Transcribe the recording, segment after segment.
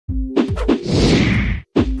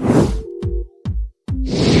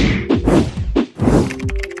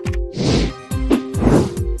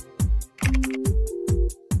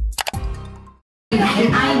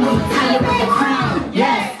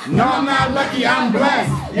lucky, I'm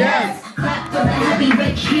blessed. Yes. Clap for the happy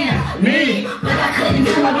rich here. Me. Like I couldn't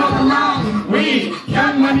do it all alone. We.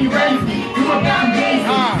 Young money raised me. Grew up down Daisy.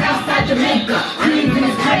 Outside Jamaica. Cleveland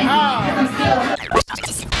is crazy. Cause I'm still.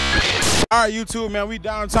 All right, YouTube, man, we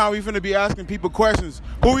downtown. We finna be asking people questions.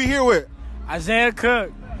 Who we here with? Isaiah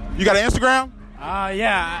Cook. You got an Instagram?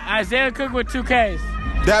 Yeah, Isaiah Cook with 2 Ks.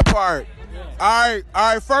 That part. All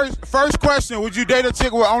right. First question. Would you date a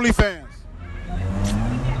chick with OnlyFans?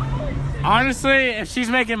 Honestly, if she's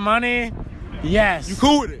making money, yes. You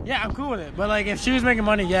cool with it? Yeah, I'm cool with it. But like, if she was making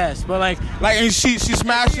money, yes. But like and she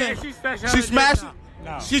smashing. She smashing.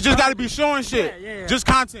 No. She just got to be showing shit. Yeah. Just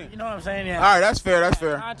content. You know what I'm saying? Yeah. All right, that's fair.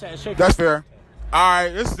 That's fair. All right,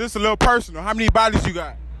 this a little personal. How many bodies you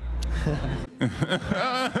got?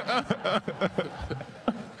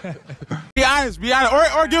 Be honest,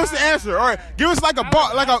 or give us the answer, or give us like a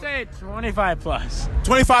ball, like I'd say 25 plus.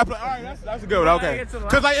 25 plus. All right, that's a good one. Okay,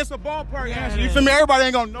 because like it's a ballpark answer. You feel me? Everybody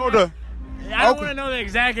ain't gonna know the. I don't want to know the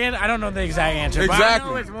exact answer. I don't know the exact answer. Exactly. But I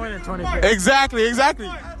know it's more than 25. Exactly. All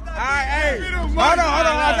right, hey, hold on.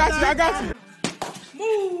 I got you.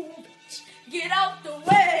 Move. Get out the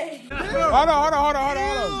way. Hold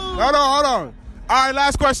on. All right,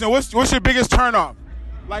 last question. What's your biggest turn off?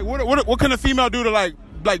 Like, what can a female do to like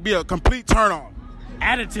be a complete turn off?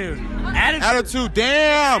 Attitude.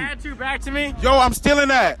 Damn. Attitude back to me. Yo, I'm stealing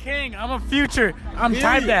that. King. I'm a future. I'm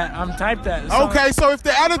type that. So, okay, so if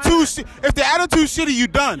the attitude shitty, you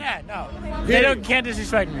done. Yeah, no. They can't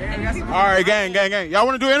disrespect me. All right, gang. Y'all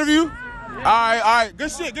want to do an interview? All right.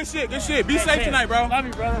 Good shit. Be safe tonight, bro. Love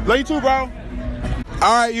you, brother. Love you too, bro.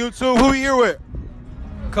 All right, YouTube. Who we here with?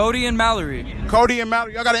 Cody and Mallory. Y'all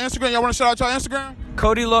got an Instagram? Y'all want to shout out your Instagram?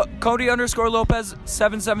 Cody_Lopez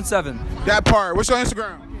 777. That part. What's your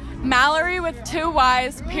Instagram? Mallory with 2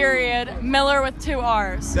 Y's, period. Miller with 2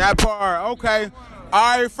 R's. That part. Okay.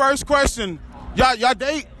 All right. First question. Y'all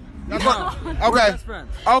date? No. Okay.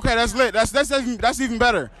 Okay. That's lit. That's even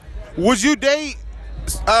better. Would you date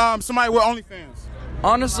somebody with OnlyFans?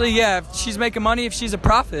 Honestly, yeah. If she's making money, if she's a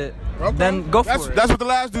profit, then go for it. That's what the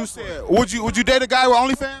last dude said. Would you date a guy with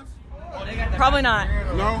OnlyFans? Probably not.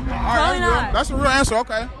 No. All right, Probably not. That's a real answer.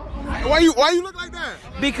 Okay. Why you look like that?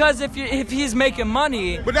 Because if he's making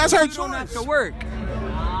money, but that's her you choice. don't have to work.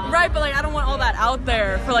 Right, but like I don't want all that out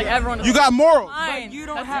there for like everyone to You got morals. But You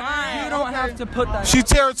don't have to put that. She's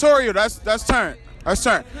territorial. That's turn.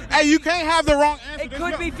 Hey, you can't have the wrong answer. It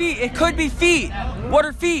could be feet. What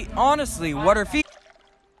are feet? Honestly, what are feet?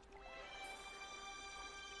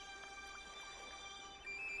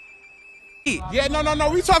 Yeah, no.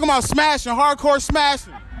 We talking about smashing, hardcore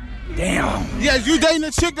smashing. Damn. Yeah, you dating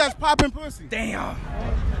a chick that's popping pussy. Damn.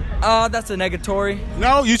 That's a negatory.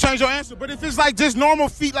 No, you change your answer. But if it's like just normal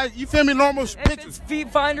feet, like you feel me, normal pictures. It's feet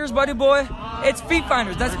finders, buddy boy. It's feet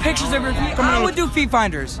finders. That's pictures of your feet. I would do feet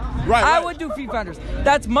finders. Right. I would do feet finders.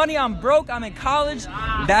 That's money. I'm broke. I'm in college.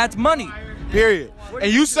 That's money. Period.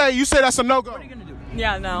 And you say that's a no-go. What are you gonna do?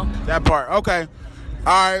 Yeah, no. That part. Okay.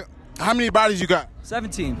 All right. How many bodies you got?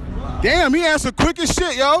 17. Damn, he answered quick as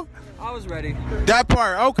shit, yo. I was ready. That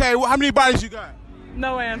part. Okay. Well, how many bodies you got?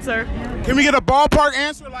 No answer. Can we get a ballpark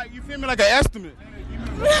answer? Like, you feel me? Like an estimate.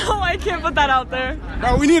 No, I can't put that out there.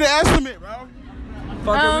 Bro, we need an estimate, bro.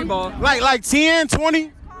 Fuck ball. Like 10,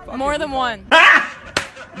 20? More than one.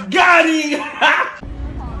 Got him.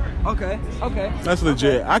 Okay. That's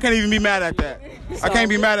legit. I can't even be mad at that. I can't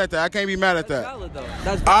be mad at that. That's valid, though.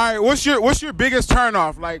 That's valid. All right, what's your biggest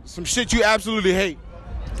turnoff? Like some shit you absolutely hate.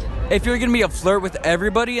 If you're gonna be a flirt with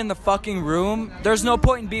everybody in the fucking room, there's no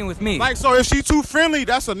point in being with me. Like, so if she too friendly,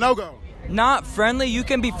 that's a no-go. Not friendly. You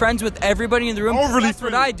can be friends with everybody in the room. Overly That's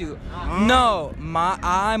friendly. what I do. No,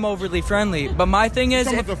 I'm overly friendly. But my thing is,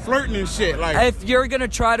 If the flirting and shit, like if you're gonna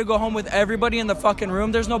try to go home with everybody in the fucking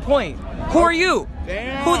room, there's no point. Who are you?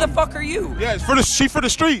 Damn. Who the fuck are you? Yeah, she for the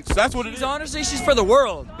streets. That's what it is. Honestly, she's for the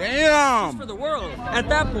world. Damn. She's for the world. At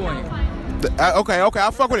that point. Okay,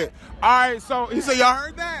 I'll fuck with it. All right, so he said y'all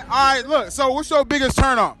heard that? All right, look. So what's your biggest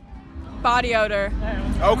turn on? Body odor.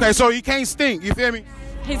 Okay, so he can't stink. You feel me?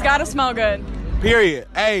 He's got to smell good. Period.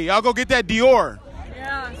 Hey, y'all go get that Dior.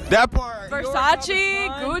 Yeah. That part. Versace,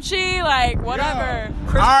 Gucci, like whatever. Yeah.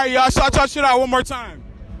 All right, y'all. Shout y'all shit out one more time.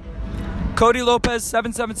 Cody Lopez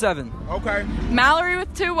 777. Okay. Mallory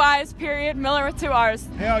with 2 Y's, period. Miller with 2 R's.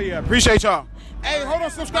 Hell yeah. Appreciate y'all. Hey, hold on.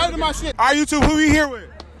 Subscribe to my shit. All right, YouTube. Who we here with?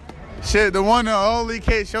 Shit, the one and only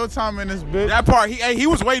Kate Showtime in this bitch. That part. He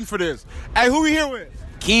was waiting for this. Hey, who we here with?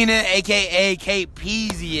 Keenan, a.k.a. Kate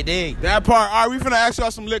Peasy, you dig? That part. All right, we finna ask y'all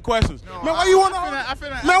some lit questions. No, man, why you wanna hold?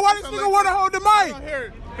 Man, why this nigga wanna hold the mic?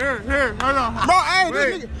 Here, hold on. Bro, hey,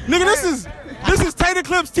 this nigga, this is. This is Tater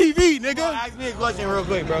Clips TV, nigga. Ask me a question real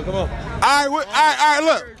quick, bro. Come on. All right,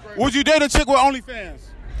 look. Would you date a chick with OnlyFans?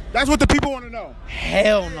 That's what the people want to know.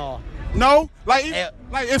 Hell no. No? Like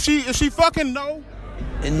if she fucking no?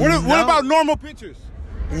 What about normal pictures?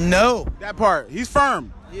 No. That part. He's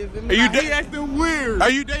firm. He acting weird. Are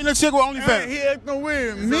you dating a chick with OnlyFans? He acting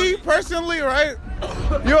weird. Me personally, right?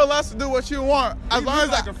 You're allowed to do what you want as long as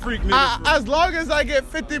like a freak nigga. as long as I get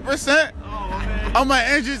 50% on my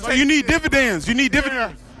engine. So you need dividends. You need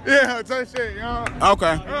dividends. Yeah, type shit, you know.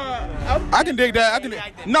 Okay. I can dig that.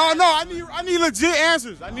 No, I need legit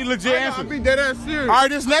answers. I be dead ass serious. All right,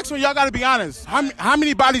 this next one, y'all gotta be honest. How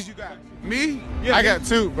many bodies you got? Me? Yeah, I got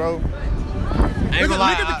 2, bro. Look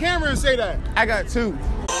at the camera and say that. I got 2.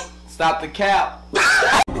 Stop the cap.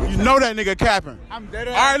 You know that nigga capping. I'm dead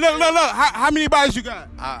ass. All right, look. How many bodies you got?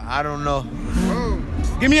 I don't know.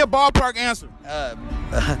 Give me a ballpark answer.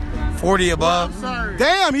 40 above. I'm sorry.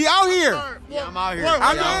 Damn, he out here. Yeah, I'm out here.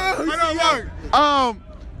 I know.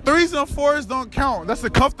 3s and 4s don't count. That's the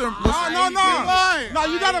comfortable. No,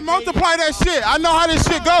 you gotta multiply that shit. I know how this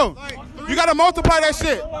shit go. You gotta multiply that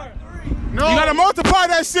shit. No. You gotta multiply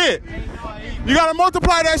that shit.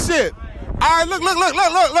 All right, look. All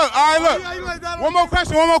right, look. One more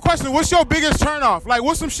question. What's your biggest turnoff? Like,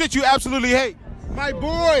 what's some shit you absolutely hate? My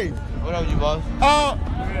boy. What up, you boss?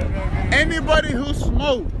 Anybody who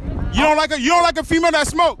smoke. You don't like a female that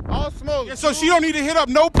smoke? I'll smoke. Yeah, so she don't need to hit up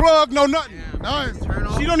no plug, no nothing. None.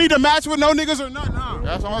 She don't need to match with no niggas or nothing. Huh?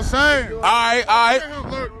 That's what I'm saying. All right.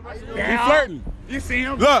 Look. He flirting. You see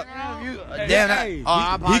him? Look. Damn,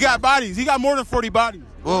 He got bodies. He got more than 40 bodies.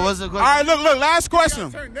 What was the question? All right, look.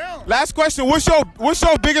 Last question. What's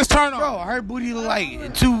your biggest turn on? Bro, her booty look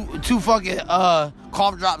like two fucking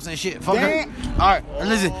cough drops and shit. Fuck her. All right,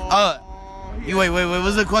 listen. You wait.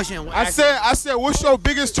 What's the question? I said, what's your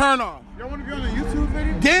biggest turn on? Y'all want to be on a YouTube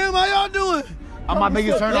video? Damn, how y'all doing? My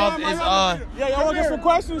biggest turn off is Yeah, y'all want to get some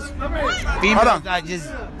questions? females that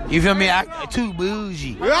just, you feel me, act too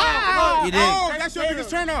bougie. Yeah. You dig? Oh, that's your biggest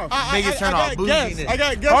turn off. Biggest turn off, bougie. I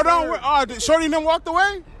got guests. Hold on. Did Shorty and them walked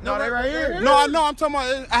away? No, they right here. No, I know. I'm talking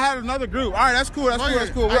about. I had another group. All right, that's cool. We'll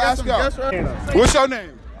ask y'all. Right. What's your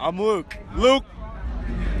name? I'm Luke. Luke.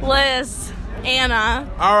 Liz.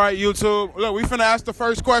 Anna. All right, YouTube. Look, we finna ask the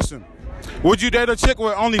first question. Would you date a chick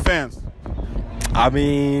with OnlyFans? I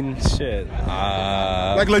mean, shit.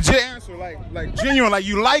 Like legit answer, like genuine, like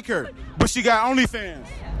you like her, but she got OnlyFans.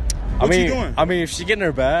 What you doing? I mean, if she getting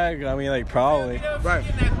her bag, I mean, like probably. Right.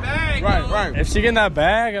 If she getting that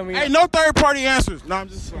bag, I mean. Hey, no third party answers. No, I'm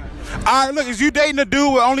just saying. All right, look, is you dating a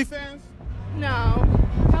dude with OnlyFans? No.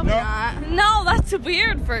 Probably not. No, that's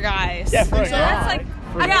weird for guys. Yeah, for a guy. That's like,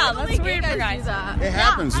 that's weird for guys. It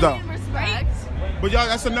happens though. Respect. But y'all,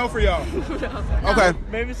 that's a no for y'all. Okay.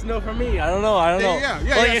 Maybe it's no for me. I don't know.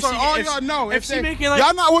 Yeah. So all y'all know. If she making like,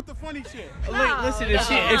 y'all not with the funny shit. Like, listen,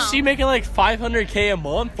 if she making like $500K a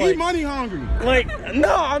month, He like, money hungry. like,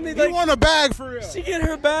 no, I mean, He like, want a bag for real. she get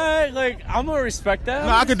her bag, like, I'm gonna respect that.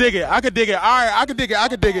 No, I could dig it. All right, I could dig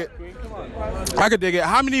it.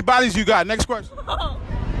 How many bodies you got? Next question.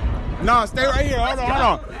 No, stay right here. Hold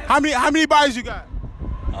on. How many bodies you got?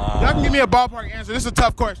 Y'all can give me a ballpark answer. This is a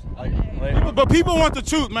tough question. But people want the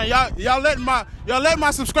truth, man. Y'all letting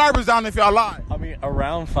my subscribers down if y'all lie. I mean,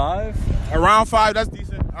 around 5. Around 5, that's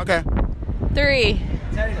decent. Okay. 3.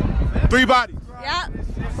 3 bodies. Yeah.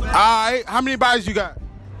 All right. How many bodies you got?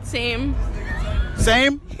 Same.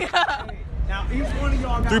 Same? Now, each one of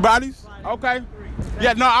y'all got 3 bodies? Okay.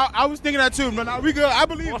 Yeah, no, I was thinking that too, but no, we good. I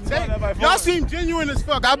believe y'all seem genuine as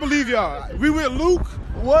fuck. I believe y'all. We with Luke.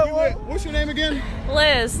 What's your name again?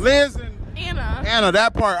 Liz. Liz and Anna,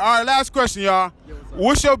 that part. All right, last question, y'all.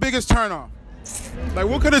 What's your biggest turn on? Like,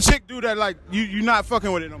 what could a chick do that, like, you not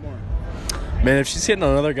fucking with it no more? Man, if she's hitting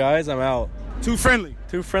on other guys, I'm out. Too friendly.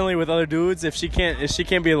 Too friendly with other dudes. If she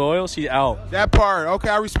can't be loyal, she's out. That part. Okay,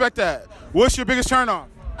 I respect that. What's your biggest turn on?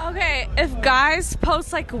 Okay, if guys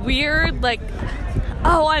post like weird, like,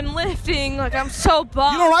 oh, I'm lifting, like I'm so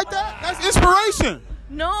buff. You don't like that? That's inspiration.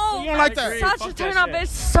 No. You don't like that? Such a turn off.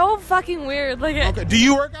 It's so fucking weird. Like, Okay. Do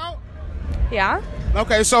you work out? Yeah.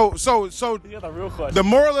 Okay, so Yeah, the real question. the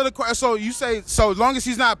moral of the question. So you say, so as long as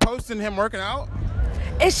he's not posting him working out.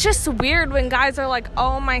 It's just weird when guys are like,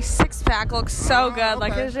 oh, my 6-pack looks so good.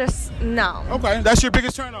 Like, okay. it's just, no. Okay, that's your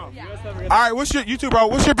biggest turn on. Yeah. All right, what's your YouTube, bro?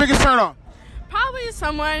 What's your biggest turn on? Probably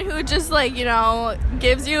someone who just, like, you know,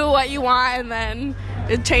 gives you what you want and then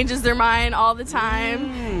it changes their mind all the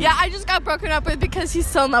time. Yeah, I just got broken up with because he's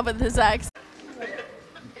still in love with his ex.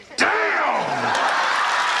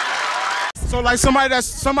 So like somebody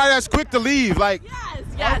that's quick to leave, like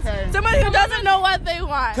Yes. Okay. Someone who doesn't know what they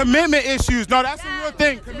want. Commitment issues. No, that's a real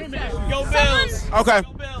thing. Commitment issues. Go Bills. Okay.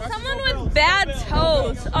 Someone with bad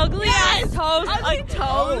toes, ugly ass toes, Ugly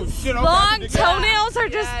toes. Shit, okay. long toenails are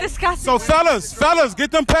just disgusting. So fellas,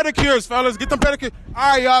 get them pedicures, fellas. Get them pedicures.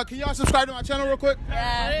 All right, y'all. Can y'all subscribe to my channel real quick?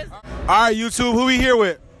 Yes. All right, YouTube. Who we here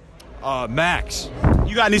with? Max.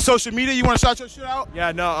 You got any social media? You want to shout your shit out?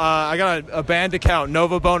 Yeah, no, I got a band account,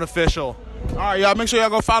 Nova Bone Official. All right, y'all. Make sure y'all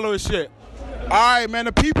go follow his shit. All right, man.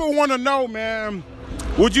 The people want to know, man.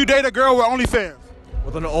 Would you date a girl with OnlyFans?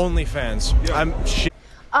 With an OnlyFans. Yeah. I'm shit.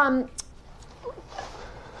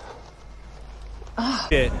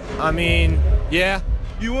 Shit. I mean, yeah.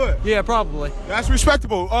 You would? Yeah, probably. That's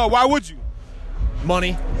respectable. Why would you?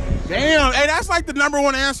 Money. Damn. Hey, that's like the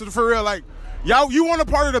 #1 answer for real. Like, y'all, you want a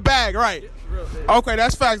part of the bag, right? Okay,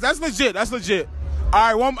 that's facts. That's legit. That's legit.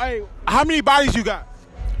 All right, hey, how many bodies you got?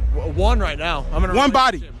 One right now. I'm in a One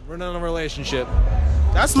body. relationship. We're in a relationship.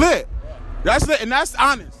 That's lit. That's lit, and that's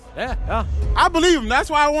honest. Yeah. I believe him. That's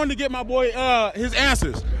why I wanted to get my boy his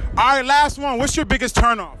answers. All right, last one. What's your biggest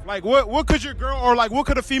turnoff? Like, what could your girl or like what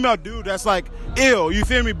could a female do that's like ill? You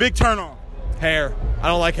feel me? Big turnoff. Hair. I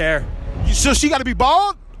don't like hair. So she got to be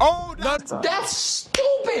bald? Oh, That's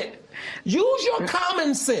stupid. Use your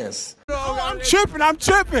common sense. I'm tripping.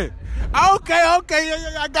 Okay.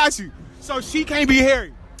 Yeah, I got you. So she can't be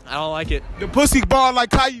hairy. I don't like it. The pussy bald like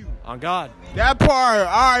Caillou. On God. That part.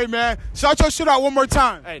 All right, man. Shout your shit out one more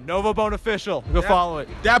time. Hey, Nova Bone Official. Go follow it.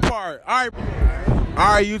 That part. All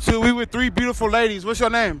right, you two. We with 3 beautiful ladies. What's your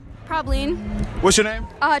name? Probleen. What's your name?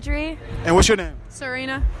 Audrey. And what's your name?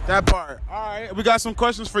 Serena. That part. All right, we got some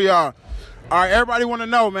questions for y'all. All right, everybody want to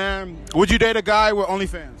know, man. Would you date a guy with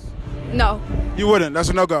OnlyFans? No. You wouldn't. That's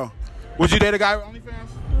a no-go. Would you date a guy with OnlyFans?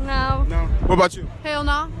 No. No. What about you? Hell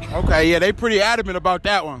no. Okay, yeah, they pretty adamant about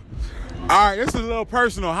that one. All right, this is a little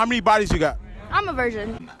personal. How many bodies you got? I'm a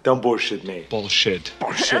virgin. Don't bullshit me. Bullshit.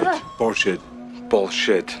 Bullshit. Bullshit.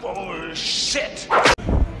 Bullshit. Bullshit.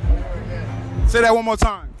 Say that one more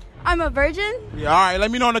time. I'm a virgin. Yeah, all right.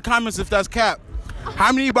 Let me know in the comments if that's cap.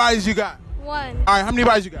 How many bodies you got? 1. All right, how many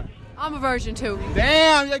bodies you got? I'm a virgin too.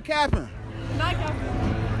 Damn, you're capping. Not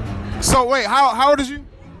capping. So wait, how old is you?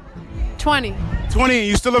 20. 20, and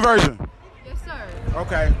you still a virgin? Yes, sir.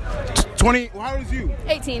 Okay. 20, how old is you?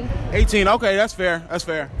 18. 18, okay, that's fair.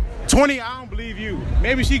 20, I don't believe you.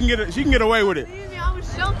 Maybe she can get away with it. I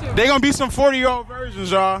was sheltered. They gonna be some 40-year-old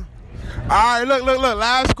virgins, y'all. All right, look.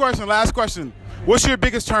 Last question. What's your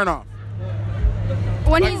biggest turnoff?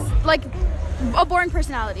 When he's like a boring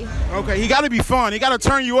personality. Okay, he gotta be fun. He gotta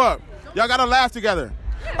turn you up. Y'all gotta laugh together.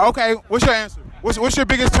 Okay, what's your answer? What's your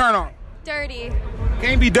biggest turnoff? Dirty.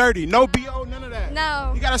 Can't be dirty. No BO, none of that.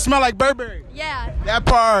 No. You gotta smell like Burberry. Yeah. That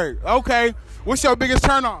part. Okay. What's your biggest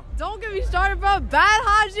turnoff? Don't get me started about bad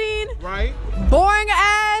hygiene. Right. Boring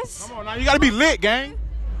ass. Come on now, you gotta be lit, gang.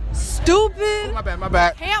 Stupid. Oh, my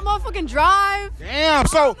bad. Can't motherfucking drive. Damn.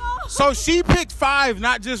 So she picked 5,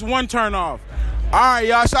 not just one turn off. All right,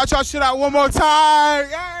 y'all. Shout your shit out one more time.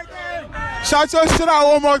 Yeah. Shout your shit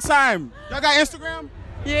out one more time. Y'all got Instagram?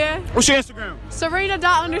 Yeah. What's your Instagram?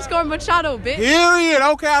 Serena._Machado, bitch. Period.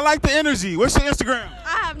 Okay, I like the energy. What's your Instagram?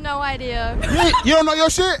 I have no idea. You don't know your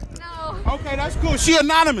shit? No. Okay, that's cool. She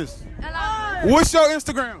anonymous. Hello. What's your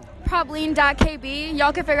Instagram? Probleen.kb.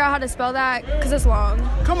 Y'all can figure out how to spell that because it's long.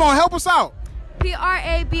 Come on, help us out.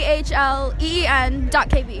 PRABHLEEN.kb.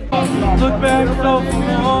 Look back so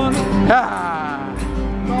long.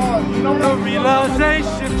 The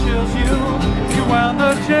realization chills you. You wound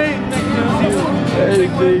the chain that kills you.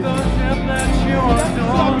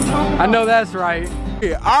 I know that's right.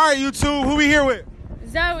 Yeah. All right, YouTube. Who we here with?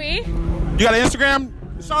 Zoe. You got an Instagram?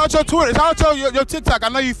 Shout out your Twitter. Shout out your TikTok. I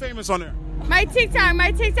know you famous on there. My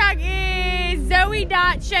TikTok is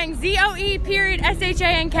Zoe.Shank.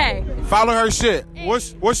 ZOE.SHANK. Follow her shit.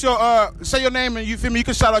 What's your say your name and you feel me? You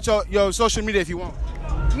can shout out your social media if you want.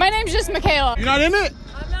 My name's just Michaela. You not in it?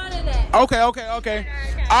 I'm not in it. Okay. All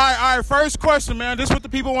right. First question, man. This is what the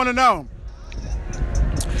people want to know.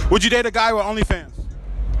 Would you date a guy with OnlyFans?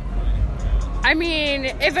 I mean,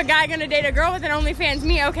 if a guy gonna date a girl with an OnlyFans,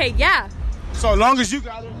 me, okay, yeah. So as long as you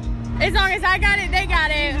got it. As long as I got it, they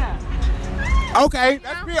got it. Okay,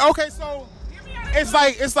 that's pretty. Okay, so it's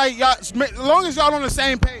like y'all. As long as y'all on the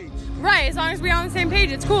same page. Right. As long as we on the same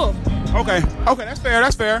page, it's cool. Okay,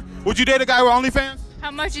 that's fair. Would you date a guy with OnlyFans?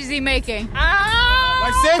 How much is he making?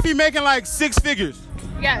 Like, say if he making like 6 figures.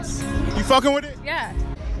 Yes. You fucking with it? Yeah.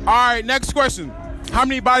 All right, next question. How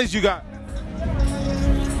many bodies you got?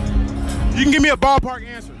 You can give me a ballpark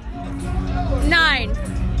answer. 9.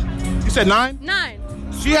 You said 9? 9.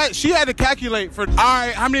 She had to calculate for. All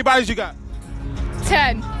right, how many bodies you got?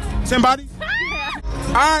 10. 10 bodies?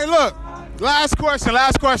 All right, look. Last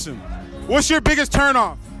question. What's your biggest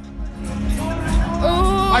turnoff?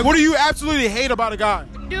 Ooh. Like, what do you absolutely hate about a guy?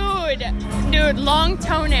 Dude, long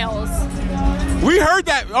toenails. We heard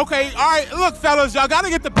that. Okay, all right. Look, fellas, y'all got to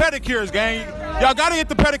get the pedicures, gang. Y'all got to get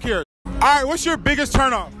the pedicures. All right, what's your biggest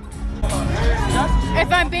turnoff?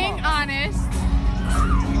 If I'm being honest.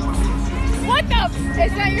 What the?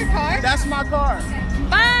 Is that your car? That's my car.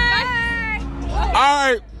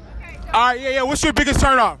 Bye. All right, yeah. What's your biggest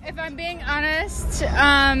turnoff? If I'm being honest,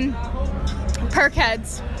 perk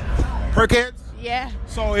heads. Perk heads? Yeah.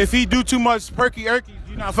 So if he do too much perky erky,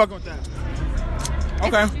 you're not fucking with that.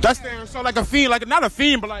 Okay, that's fair. So like a fiend, like not a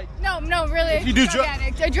fiend, but like. No, really. If you do drug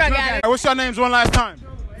addict. What's your names one last time?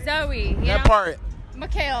 Zoe. That part.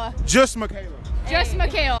 Michaela. Just Michaela. Just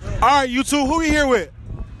Michaela. All right, you two, who we here with?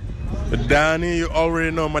 Donnie, you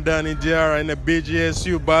already know my Donnie Diarra in the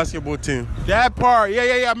BGSU basketball team. That part.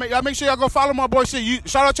 Yeah. Y'all make sure y'all go follow my boy shit.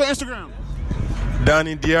 Shout out your Instagram.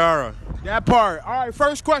 Donnie Diarra. That part. All right,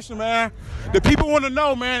 first question, man. The people want to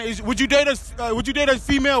know, man, is would you date a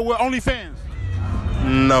female with OnlyFans?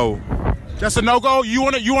 No. That's a no-go? You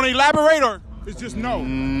wanna elaborate or it's just no?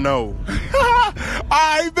 No.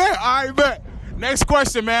 I bet. Next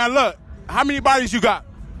question, man. Look, how many bodies you got?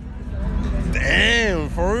 Damn,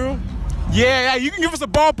 for real? Yeah, you can give us a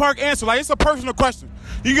ballpark answer. Like, it's a personal question.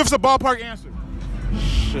 You can give us a ballpark answer.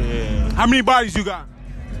 Shit. How many bodies you got?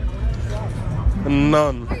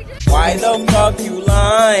 None. Why the fuck you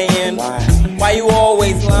lying? Why you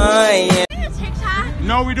always lying?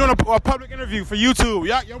 No, we're doing a public interview for YouTube.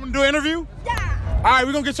 Y'all want to do an interview? Yeah. All right,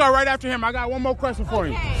 we're going to get y'all right after him. I got one more question for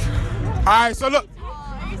you. All right, so look.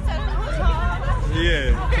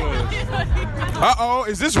 Yeah. Uh-oh,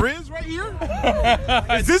 is this Riz right here?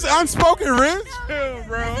 Is this unspoken Riz? No,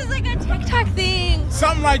 bro. This is like a TikTok thing.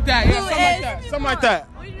 Something like that. Yeah, something like that.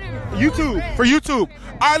 YouTube, for YouTube.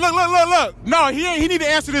 All right, look. No, he need to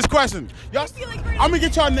answer this question. Y'all, I'm gonna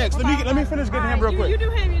get y'all next. Let me finish getting him real quick. You do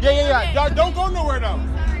him. Yeah. Y'all don't go nowhere though.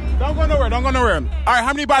 Don't go nowhere. All right,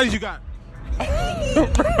 how many bodies you got?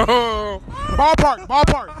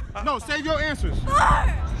 Ballpark. No, save your answers.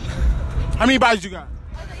 How many bodies you got?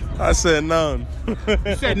 I said none.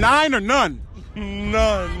 You said 9 or none?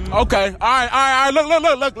 None. Okay. All right.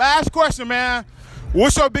 Look. Last question, man.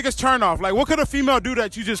 What's your biggest turnoff? Like, what could a female do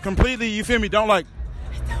that you just completely, you feel me, don't like?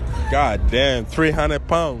 God damn, 300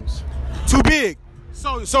 pounds. Too big.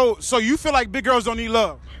 So you feel like big girls don't need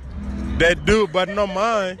love? They do, but not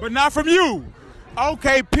mine. But not from you.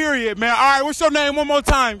 Okay, period, man. All right, what's your name one more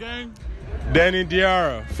time, gang? Danny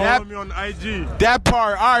Diarra. Follow me on IG. That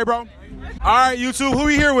part. All right, bro. All right, you two, who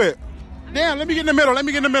we here with? Damn, let me get in the middle. All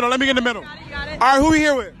right, who we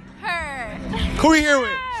here with? Her. Who we here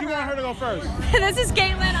with? She want her to go first. This is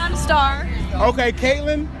Caitlin. I'm Star. Okay,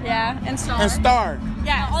 Caitlin. Yeah, and Star. And Star.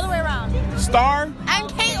 Yeah, all the way around. Star. I'm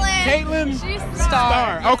Caitlin. Caitlin. She's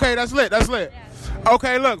Star. Yeah. Okay, that's lit.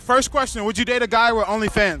 Okay, look, first question. Would you date a guy with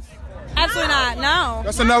OnlyFans? Absolutely not. No.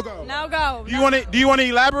 That's a no-go. No-go. Do you want to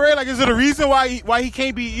elaborate? Like, is it a reason why he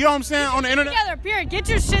can't be, you know what I'm saying, on the internet? Together, period. Get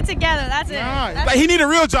your shit together. That's it. Nah, like, he need a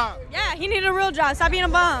real job. Yeah, he need a real job. Stop being a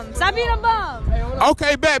bum.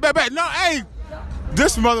 Okay, bet. No, hey,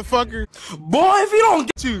 this motherfucker. Boy, if you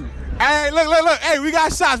don't get you. Hey, look. Hey, we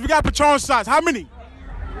got shots. We got Patron shots. How many?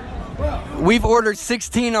 We've ordered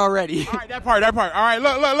 16 already. All right, that part. All right,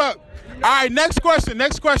 look. All right, next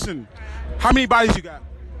question. How many bodies you got?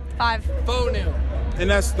 5. 4 now. And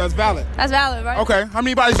that's valid. That's valid, right? Okay, how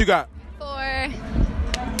many bodies you got? 4.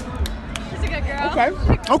 She's a good girl.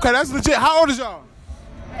 Okay, that's legit. How old is y'all?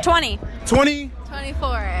 20. 20?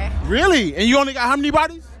 24. Really? And you only got how many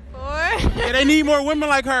bodies? 4. Yeah, they need more women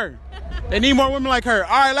like her. All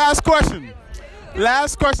right, last question.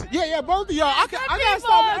 Yeah, both of y'all. I gotta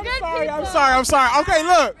stop. I'm sorry. Okay,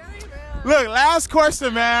 look, last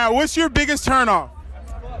question, man. What's your biggest turnoff?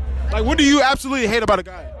 Like, what do you absolutely hate about a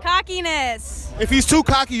guy? Cockiness. If he's too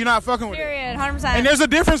cocky, you're not fucking with him. Period. 100%. And there's a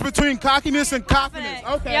difference between cockiness and confidence.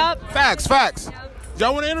 Okay. Yep. Facts.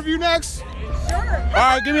 Y'all want to interview next? Sure. All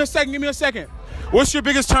right, give me a second. What's your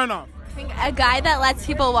biggest turnoff? I think a guy that lets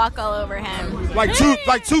people walk all over him. Like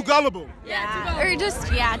too gullible. Yeah. Or just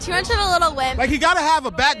too much of a little wimp. Like, he gotta have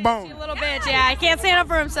a backbone. A little bitch. Yeah, he can't stand up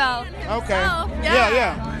for himself. Okay.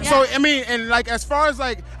 Yeah. So I mean, and like, as far as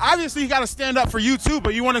like, obviously he gotta stand up for you too,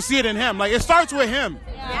 but you want to see it in him. Like, it starts with him.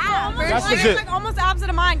 Yeah. That's legit. Like almost opposite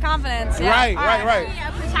of mine, confidence. Yeah. Right.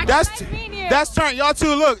 Yeah, That's turn. Y'all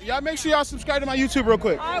too. Look, y'all make sure y'all subscribe to my YouTube real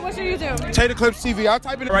quick. All right, what's your YouTube? Tater Clips TV. I'll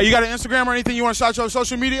type in. Right, you got an Instagram or anything you want to shout your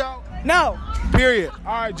social media out? No. Period.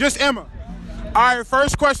 All right, just Emma. All right,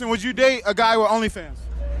 first question. Would you date a guy with OnlyFans?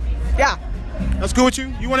 Yeah. That's good with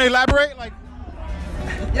you? You want to elaborate? Like,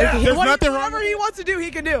 Yeah, there's nothing wrong. Whatever he wants to do, he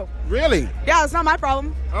can do. Really? Yeah, it's not my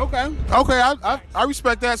problem. Okay, I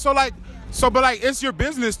respect that. But it's your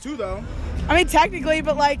business too, though. I mean, technically,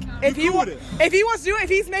 but like, if he wants to do it, if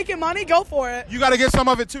he's making money, go for it. You got to get some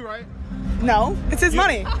of it too, right? No, it's his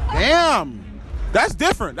money. Damn, that's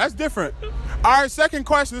different. That's different. All right, second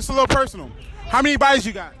question. This is a little personal. How many bodies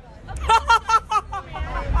you got?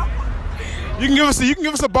 You can give us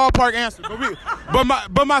a ballpark answer,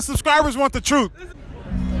 but my subscribers want the truth.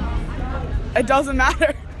 It doesn't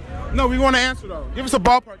matter. No, we want to answer though. Give us a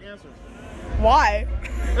ballpark answer. Why?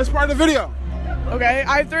 It's part of the video. Okay,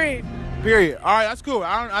 I have 3. Period. All right, that's cool.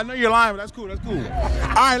 I know you're lying, but that's cool. That's cool.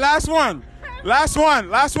 All right, last one.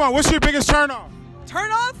 What's your biggest turn off?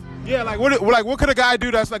 Turn off? Yeah, what could a guy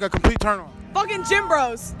do that's like a complete turn off? Fucking gym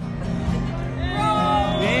bros.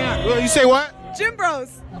 Damn. Well, you say what? Gym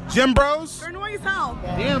bros. Gym bros? They're annoying as hell.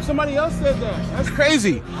 Damn, somebody else said that. That's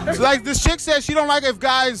crazy. So, like, this chick said she don't like if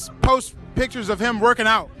guys post pictures of him working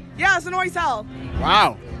out. Yeah, it's annoying as hell.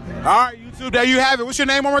 Wow. All right, YouTube, there you have it. What's your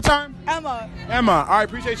name one more time? Emma. Emma. All right,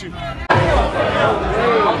 appreciate you.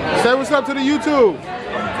 Say what's up to the YouTube.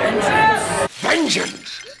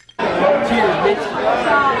 Vengeance. Cheers, bitch.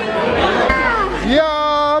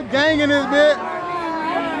 Yo, gang in this bitch.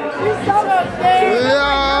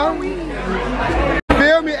 Yeah.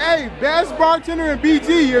 Feel me? Hey, best bartender in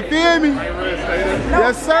BG, you feel me?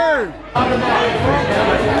 Yes, sir.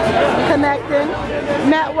 Connecting,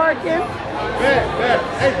 networking.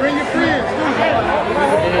 Hey, bring your friends,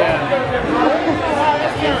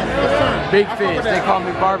 Big Fish. They call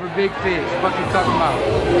me Barber Big Fish. What you talking about?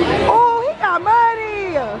 Oh, he got money.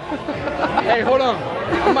 Hey, hold on.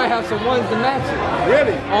 I might have some ones to match it.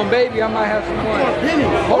 Really? On baby, I might have some ones.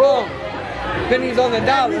 Pennies. Hold on. Pennies on the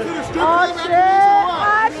dollar. Oh, shit.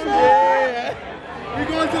 Yeah. We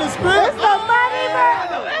going to the strip? It's the money, man.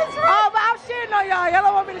 Oh, but I'm shitting on y'all. Y'all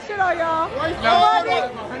don't want me to shit on y'all. No.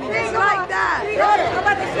 Things like that. I'm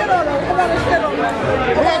about to shit on them. How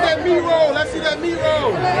about that meat roll? Let's see that meat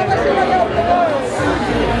roll.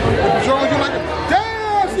 Showing you like a...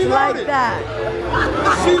 Damn, she loaded. Like that.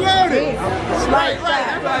 She loaded. Right.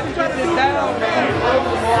 Everybody get this down, man.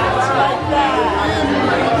 Like that.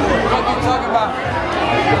 What you talking about?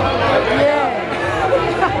 Yeah.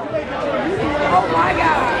 Oh my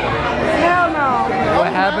God. Hell no.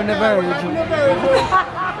 What happened to Virgil?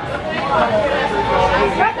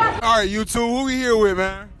 All right, YouTube, who we here with,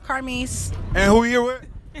 man? Carmise. And who we here with?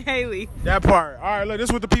 Haley. That part. All right, look, this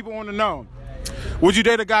is what the people want to know. Would you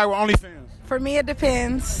date a guy with OnlyFans? For me, it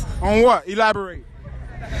depends. On what? Elaborate.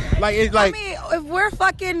 I mean, if we're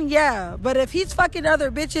fucking, yeah. But if he's fucking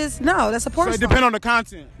other bitches, no, that's a porn So it star. depends on the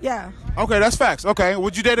content. Yeah. Okay, that's facts. Okay,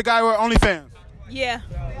 would you date a guy with OnlyFans? Yeah.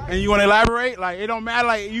 And you want to elaborate? Like, it don't matter.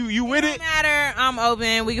 Like, you with it? It don't matter. I'm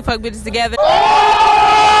open. We can fuck bitches together.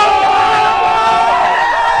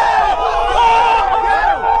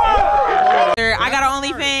 I got an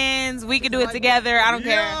OnlyFans. We can do it together. I don't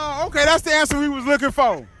care. Okay, that's the answer we was looking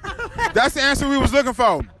for. That's the answer we was looking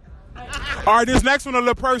for. All right, this next one a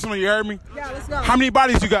little personal. You heard me? Yeah, let's go. How many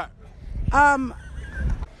bodies you got?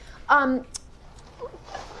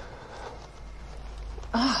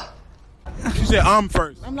 She said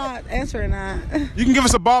first. I'm not answering that. You can give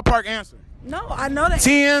us a ballpark answer. No, I know that.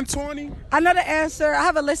 10, 20? I know the answer. I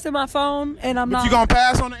have a list in my phone, and I'm not. You gonna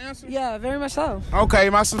pass on the answer? Yeah, very much so. Okay,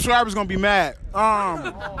 my subscribers gonna be mad. All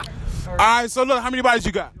right, so look, how many bodies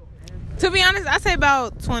you got? To be honest, I'd say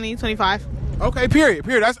about 20, 25. Okay, period.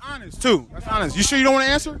 That's honest, too. That's honest. You sure you don't want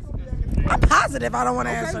to answer? I'm positive I don't want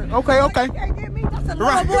to answer. Okay. That's a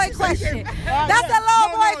little boy question. That's a little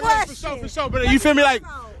boy question. For sure. But you feel me? Like,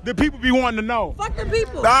 the people be wanting to know. Fuck the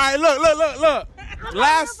people. All right, look.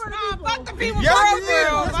 Last. Fuck the people. Yes,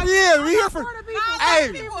 we here for.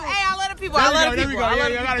 Hey, Hey, I love the people. There we go.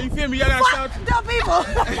 Yeah, you feel me? Y'all gotta shout. Fuck the people.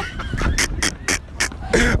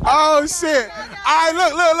 Oh shit! All right,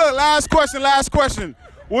 look. Last question.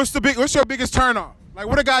 What's your biggest turn off? Like,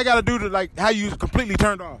 what a guy got to do to like how you completely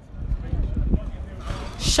turned off?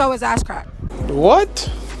 Show his ass crack.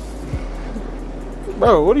 What?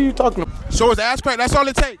 Bro, what are you talking about? Show his ass crack. That's all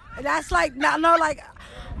it takes. That's like like.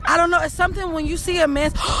 I don't know. It's something when you see a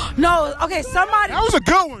man. No, okay, somebody. That was a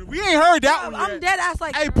good one. We ain't heard that one. I'm dead ass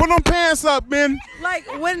like. Hey, put them pants up, man. Like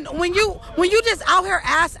when you just out here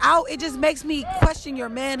ass out, it just makes me question your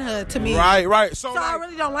manhood to me. Right. So I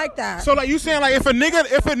really don't like that. So like you saying like if a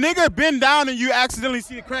nigga bend down and you accidentally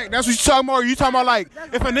see a crack, that's what you talking about? Or you talking about like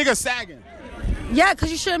if a nigga sagging? Yeah, because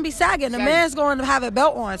you shouldn't be sagging. The man's going to have a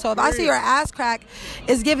belt on. So if I see your ass crack,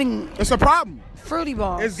 it's giving. It's a problem. Fruity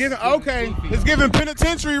balls. It's giving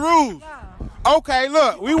penitentiary rules. Yeah. Okay,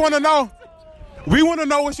 look, we want to know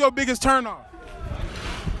what's your biggest turn off.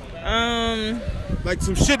 Like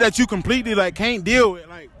some shit that you completely like can't deal with.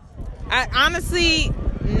 Like, I honestly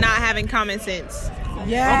not having common sense.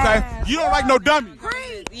 Yeah. Okay. You don't like no dummies.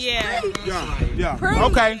 Yeah. Yeah.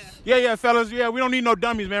 Okay. Yeah, fellas. Yeah, we don't need no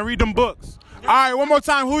dummies, man. Read them books. All right, one more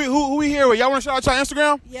time. Who we here with? Y'all want to shout out your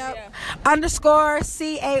Instagram? Yep.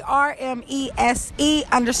 _CARMESE_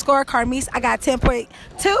 Carmise. I got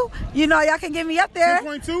 10.2. You know, y'all can get me up there.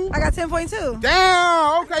 10.2? I got 10.2.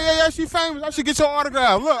 Damn. Okay, yeah, she famous. I should get your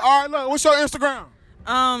autograph. Look, all right, look. What's your Instagram?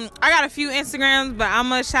 I got a few Instagrams, but I'm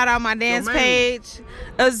gonna shout out my dance page.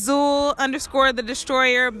 Azul_the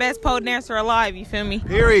Destroyer, best pole dancer alive. You feel me?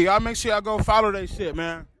 Period. Y'all make sure y'all go follow that shit,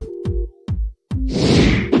 man.